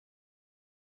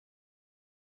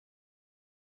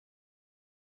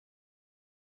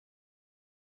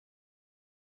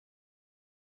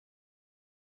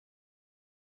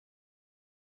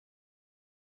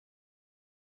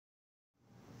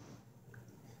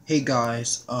Hey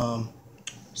guys,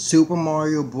 Super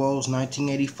Mario Bros.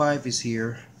 1985 is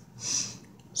here.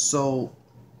 So,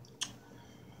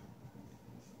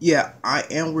 yeah, I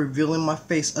am revealing my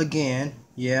face again.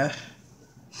 Yeah.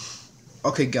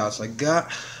 Okay, guys, I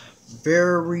got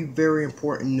very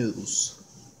important news.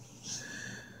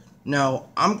 Now,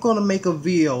 I'm gonna make a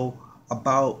video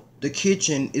about the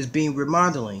kitchen is being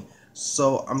remodeling.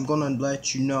 So, I'm gonna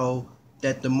let you know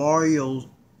that the Mario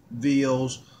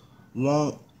videos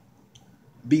won't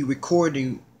be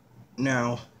recording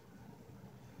now.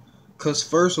 Because,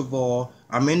 first of all,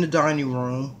 I'm in the dining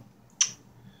room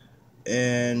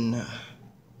and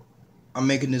I'm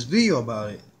making this video about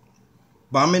it.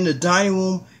 But I'm in the dining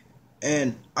room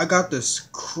and I got this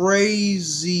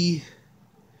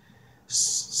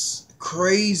just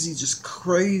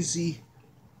crazy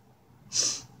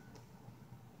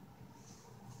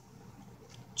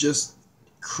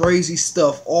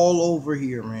stuff all over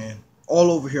here, man. All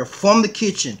over here. From the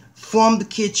kitchen.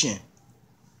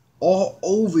 All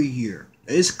over here.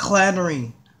 It's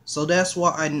clattering. So that's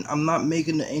why I'm not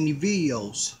making any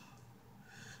videos.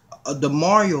 The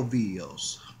Mario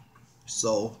videos.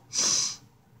 So,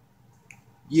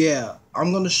 yeah,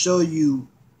 I'm gonna show you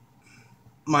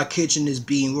my kitchen is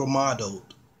being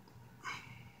remodeled.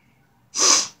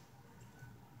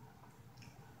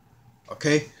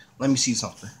 Okay, let me see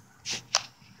something.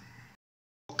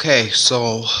 Okay,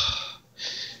 so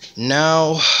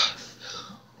now,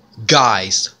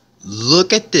 guys,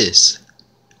 look at this.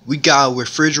 We got a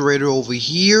refrigerator over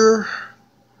here.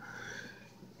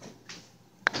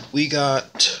 We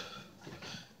got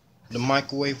the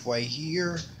microwave right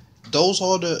here. Those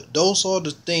are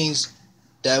the things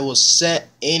that was set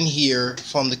in here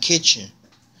from the kitchen.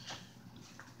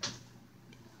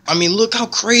 I mean, look how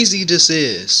crazy this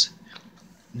is.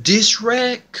 Dish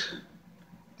rack.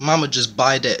 Mama just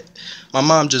buy that. My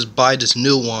mom just buy this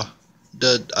new one.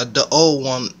 The old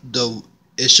one,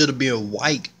 it should have been a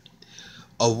white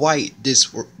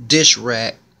dish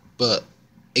rack, but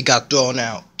it got thrown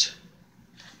out.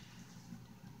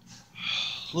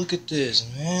 Look at this,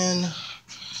 man.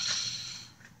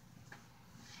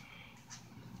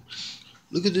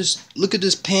 Look at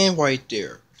this pan right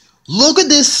there. Look at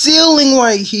this ceiling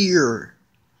right here.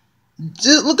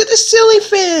 Look at this ceiling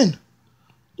fan.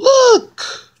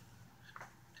 Look.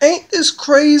 Ain't this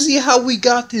crazy how we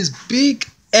got this big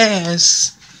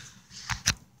ass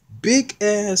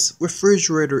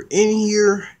refrigerator in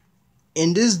here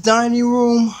in this dining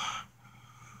room?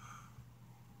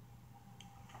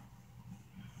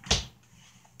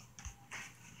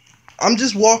 I'm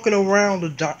just walking around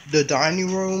the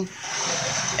dining room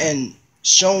and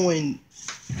showing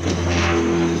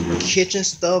kitchen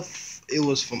stuff. It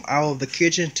was from out of the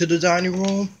kitchen to the dining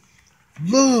room.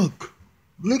 Look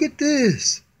at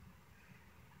this.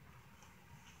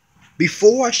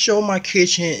 Before I show my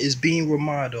kitchen is being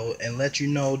remodeled and let you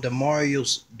know the Mario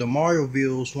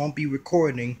videos won't be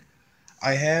recording,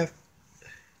 I have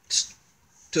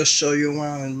to show you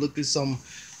around and look at some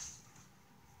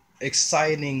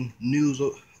exciting news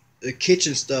of the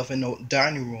kitchen stuff in the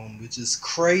dining room, which is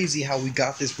crazy how we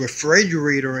got this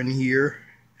refrigerator in here.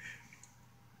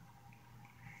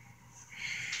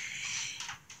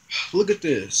 Look at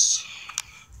this.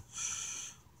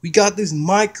 We got this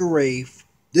microwave.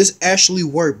 This actually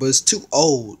worked, but it's too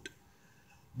old.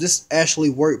 This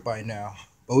actually worked by now.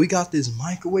 But we got this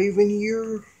microwave in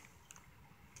here.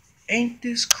 Ain't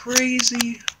this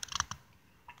crazy?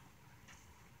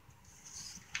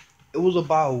 It was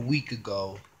about a week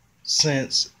ago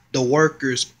since the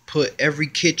workers put every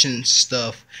kitchen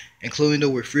stuff, including the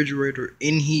refrigerator,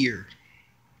 in here.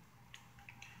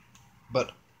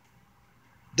 But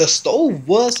the stove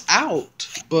was out,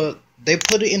 but they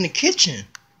put it in the kitchen.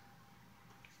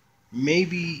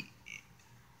 Maybe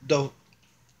I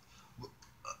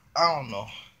don't know.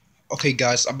 Okay,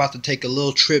 guys, I'm about to take a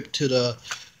little trip to the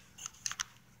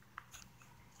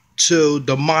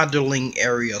modeling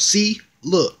area. See?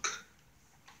 Look.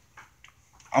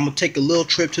 I'm gonna take a little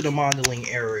trip to the remodeling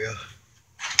area.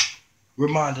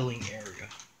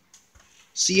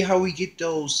 See how we get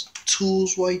those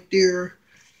tools right there?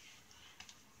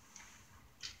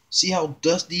 See how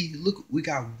dusty? Look, we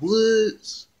got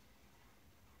woods.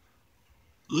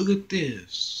 Look at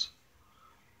this.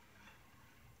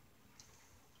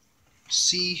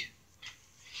 See?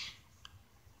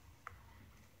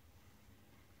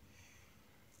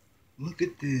 Look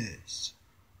at this.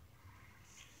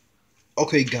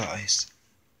 Okay, guys.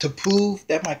 To prove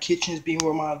that my kitchen is being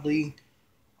remodeling,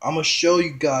 I'm gonna show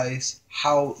you guys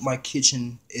how my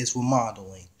kitchen is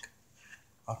remodeling.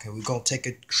 Okay, we're gonna take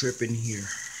a trip in here.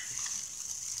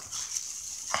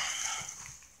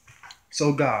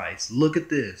 So guys, look at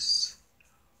this.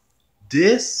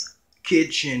 This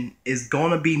kitchen is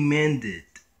gonna be mended.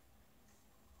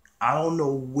 I don't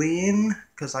know when,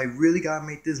 because I really gotta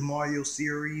make this Mario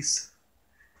series.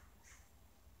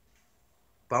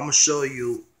 But I'm gonna show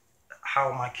you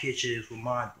how my kitchen is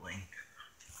remodeling.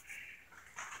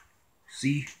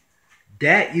 See,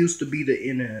 that used to be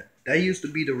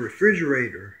the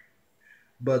refrigerator.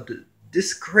 But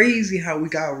this crazy how we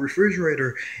got a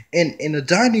refrigerator in the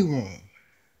dining room.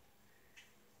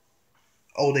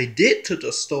 Oh, they did took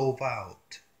the stove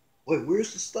out. Wait,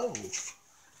 where's the stove?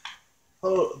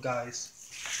 Hold up, guys.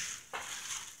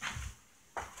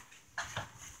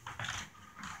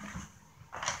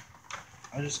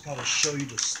 I just gotta show you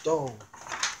the stove.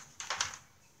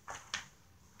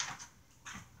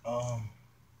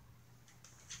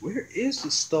 Where is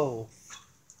the stove?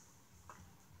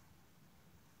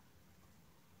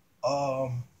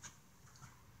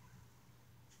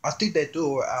 I think they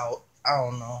threw her out. I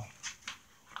don't know.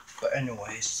 But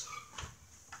anyways.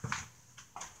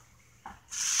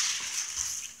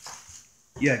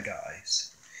 Yeah,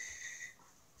 guys.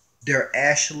 They're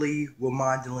actually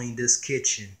remodeling this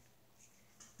kitchen.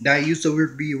 That used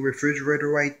to be a refrigerator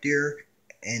right there.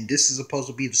 And this is supposed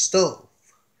to be the stove.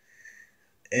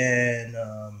 And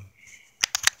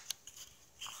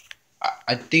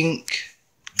I think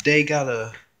they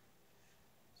gotta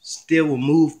still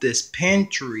remove this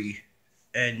pantry,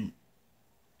 and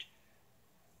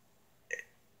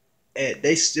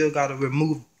they still gotta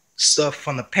remove stuff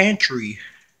from the pantry,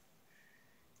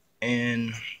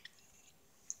 and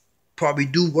probably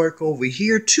do work over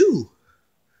here too.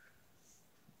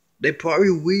 They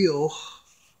probably will.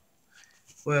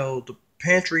 Well, the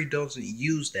pantry doesn't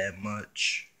use that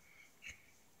much.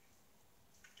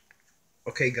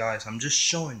 Okay, guys, I'm just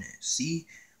showing it. See,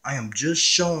 I am just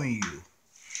showing you.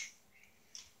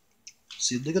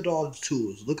 See, look at all the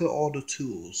tools. Look at all the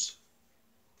tools.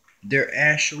 They're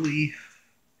actually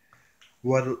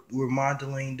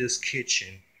remodeling this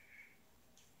kitchen.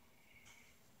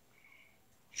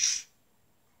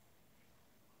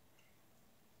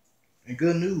 And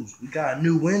good news, we got a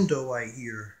new window right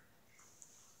here.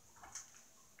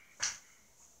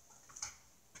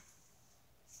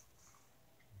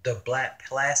 The black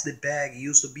plastic bag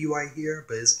used to be right here,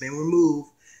 but it's been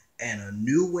removed, and a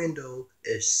new window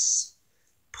is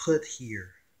put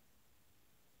here.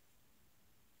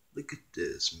 Look at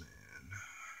this, man.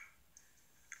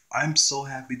 I'm so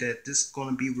happy that this is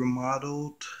gonna be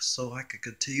remodeled so I can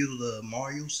continue the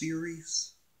Mario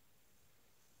series.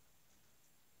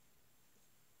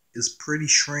 It's pretty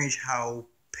strange how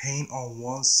paint on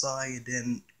one side and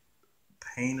then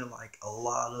painted like a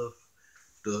lot of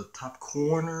the top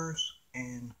corners,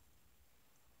 and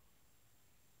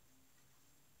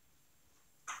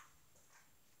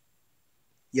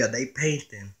yeah, they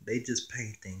painting. They just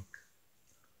painting.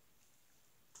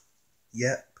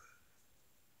 Yep.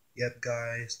 Yep,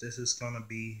 guys. This is gonna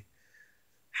be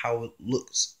how it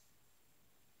looks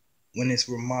when it's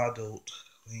remodeled.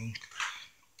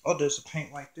 Oh, there's a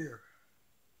paint right there.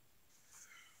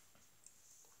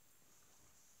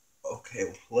 Okay,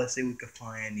 well, let's see if we can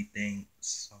find anything.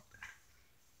 Something.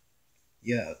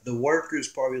 Yeah, the workers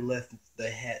probably left the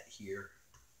hat here.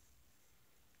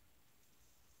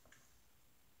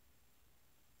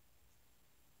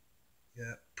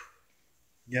 Yep.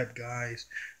 Yep, guys.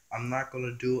 I'm not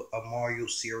gonna do a Mario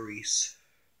series.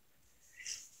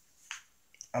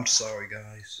 I'm sorry,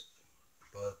 guys,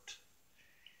 but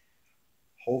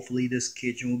hopefully this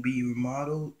kitchen will be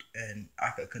remodeled and I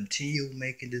can continue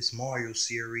making this Mario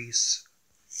series.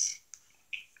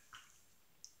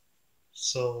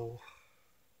 So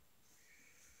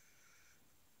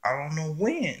I don't know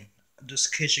when this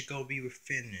kitchen gonna be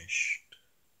finished.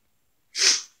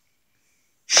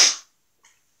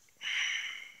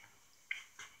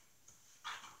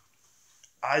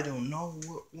 I don't know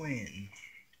when.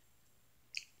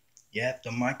 Yep,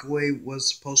 the microwave was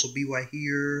supposed to be right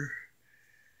here.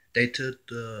 They took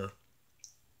the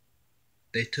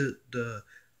the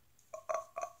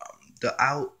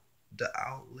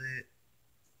outlet.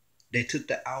 They took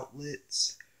the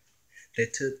outlets. They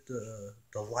took the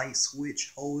light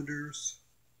switch holders.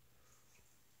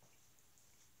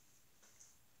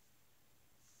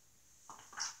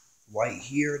 Right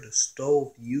here, the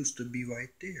stove used to be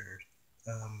right there.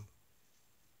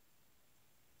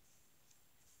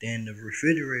 Then the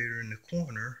refrigerator in the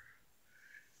corner.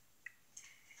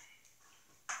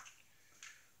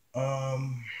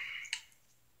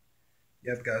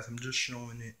 Yep, guys, I'm just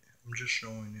showing it. I'm just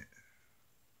showing it.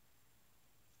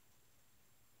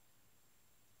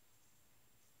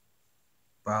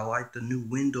 But I like the new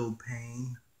window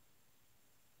pane.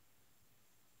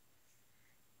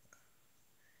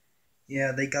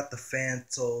 Yeah, they got the fan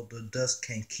so the dust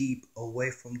can keep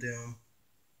away from them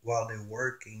while they're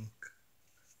working.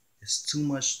 It's too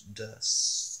much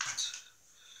dust.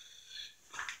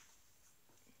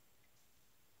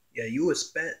 Yeah, you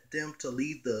expect them to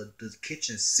leave the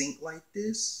kitchen sink like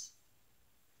this?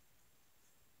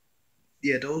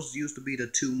 Yeah, those used to be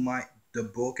the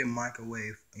broken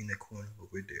microwave in the corner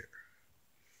over there.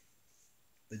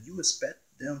 But you expect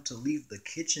them to leave the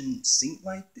kitchen sink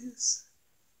like this?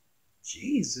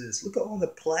 Jesus, look at all the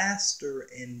plaster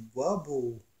and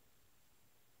rubble.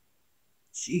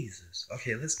 Jesus.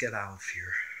 Okay, let's get out of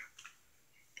here.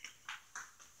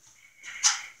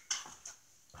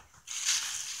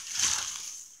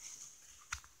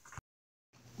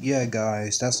 Yeah,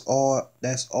 guys, that's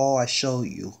all I show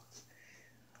you.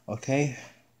 Okay?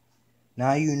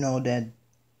 Now you know that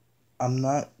I'm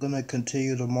not gonna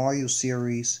continue the Mario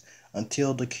series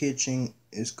until the kitchen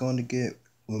is going to get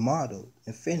remodeled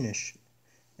and finished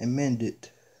and mended.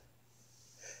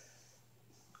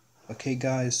 Okay,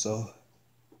 guys, so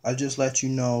I just let you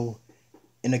know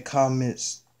in the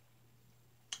comments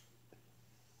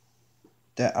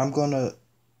that I'm gonna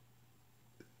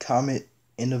comment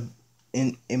in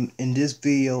this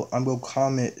video. I'm gonna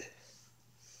comment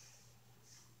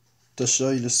to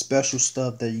show you the special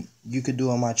stuff that you could do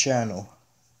on my channel.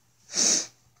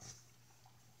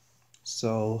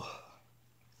 So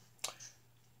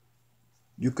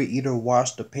you could either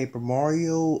watch the Paper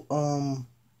Mario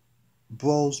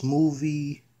Bros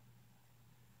movie,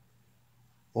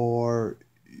 or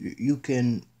you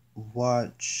can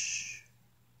watch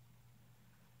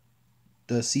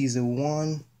the season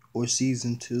 1 or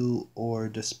season 2 or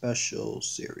the special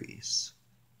series.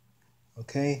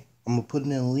 Okay, I'm gonna put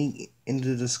in a link in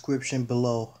the description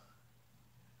below.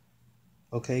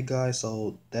 Okay, guys,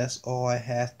 so that's all I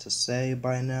have to say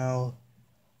by now.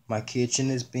 My kitchen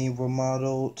is being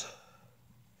remodeling,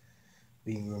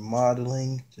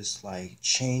 just like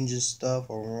changing stuff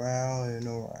around and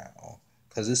around.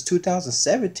 Because it's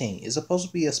 2017. It's supposed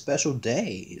to be a special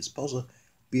day. It's supposed to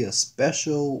be a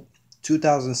special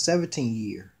 2017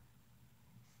 year.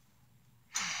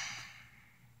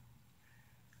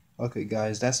 Okay,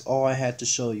 guys, that's all I had to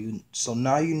show you. So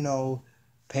now you know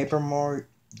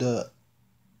the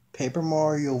Paper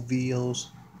Mario videos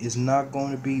is not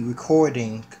going to be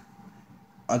recording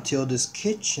until this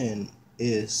kitchen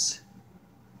is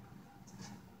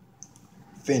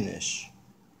finished.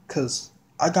 Cause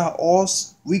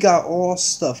we got all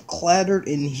stuff clattered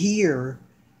in here,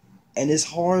 and it's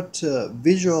hard to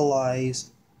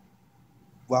visualize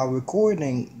while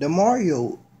recording the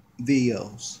Mario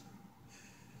videos.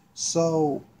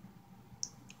 So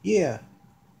yeah,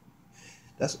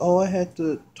 that's all I had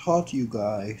to talk to you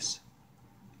guys.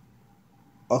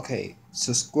 Okay,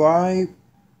 subscribe.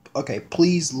 Okay,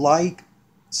 please like,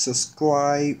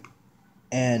 subscribe,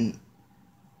 and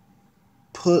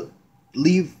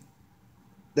leave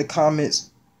the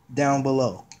comments down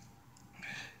below.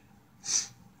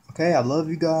 Okay, I love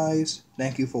you guys.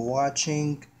 Thank you for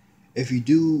watching. If you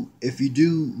do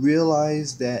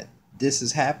realize that this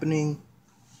is happening,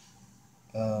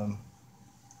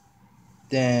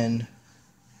 then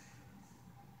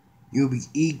you'll be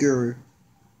eager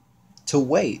to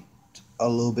wait a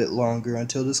little bit longer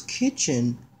until this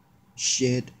kitchen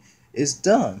shit is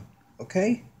done.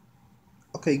 Okay?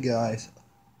 Okay, guys.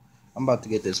 I'm about to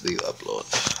get this video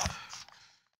uploaded.